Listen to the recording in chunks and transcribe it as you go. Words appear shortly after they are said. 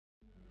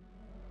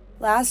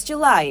Last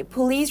July,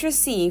 police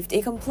received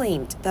a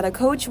complaint that a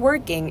coach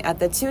working at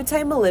the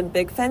two-time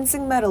Olympic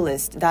fencing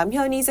medalist Nam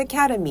Hyunhee's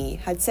academy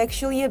had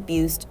sexually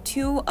abused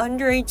two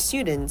underage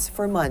students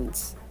for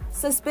months.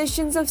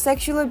 Suspicions of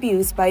sexual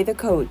abuse by the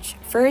coach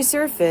first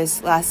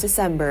surfaced last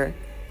December,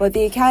 but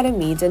the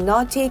academy did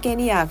not take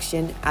any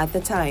action at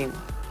the time.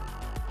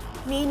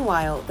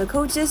 Meanwhile, the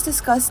coach's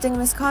disgusting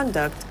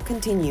misconduct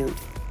continued.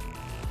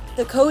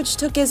 The coach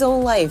took his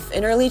own life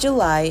in early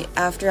July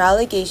after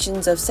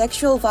allegations of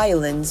sexual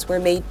violence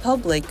were made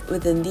public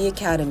within the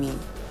academy.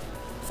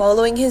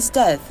 Following his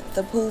death,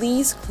 the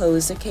police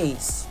closed the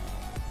case.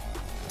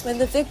 When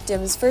the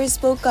victims first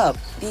spoke up,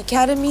 the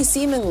academy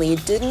seemingly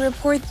didn't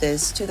report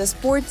this to the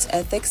Sports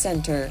Ethics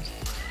Center.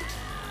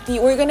 The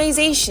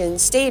organization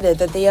stated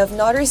that they have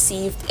not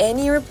received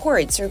any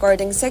reports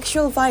regarding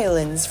sexual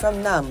violence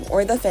from Nam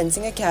or the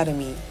fencing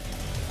academy.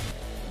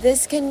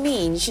 This can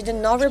mean she did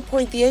not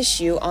report the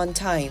issue on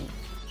time.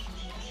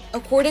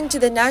 According to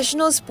the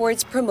National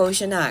Sports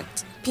Promotion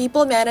Act,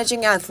 people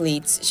managing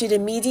athletes should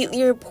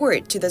immediately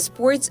report to the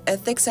Sports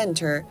Ethics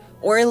Center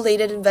or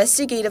related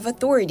investigative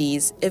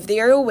authorities if they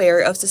are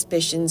aware of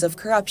suspicions of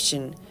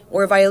corruption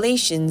or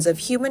violations of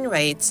human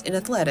rights in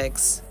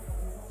athletics.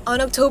 On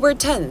October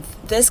 10th,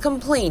 this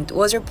complaint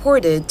was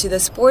reported to the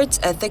Sports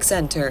Ethics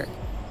Center.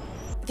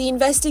 The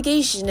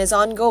investigation is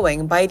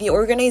ongoing by the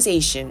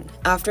organization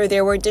after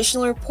there were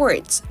additional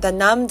reports that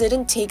Nam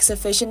didn't take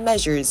sufficient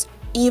measures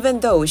even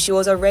though she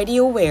was already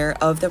aware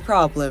of the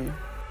problem.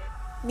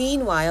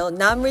 Meanwhile,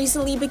 Nam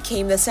recently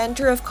became the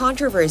center of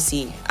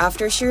controversy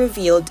after she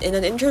revealed in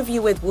an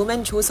interview with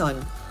Woman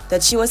Joseon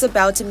that she was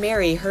about to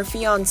marry her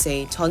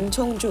fiancé Chun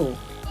Chong-jo,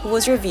 who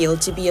was revealed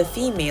to be a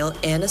female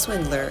and a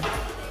swindler.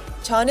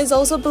 Chun is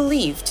also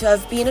believed to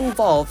have been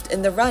involved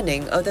in the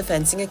running of the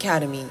fencing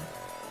academy.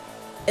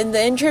 In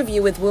the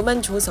interview with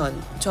Woman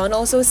Joseon, Chun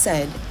also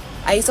said,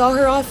 "I saw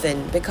her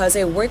often because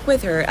I work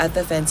with her at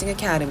the fencing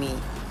academy."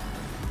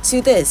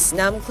 To this,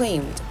 Nam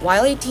claimed,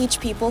 "While I teach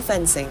people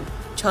fencing,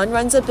 Chun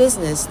runs a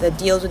business that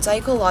deals with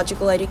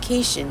psychological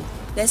education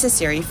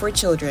necessary for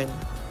children."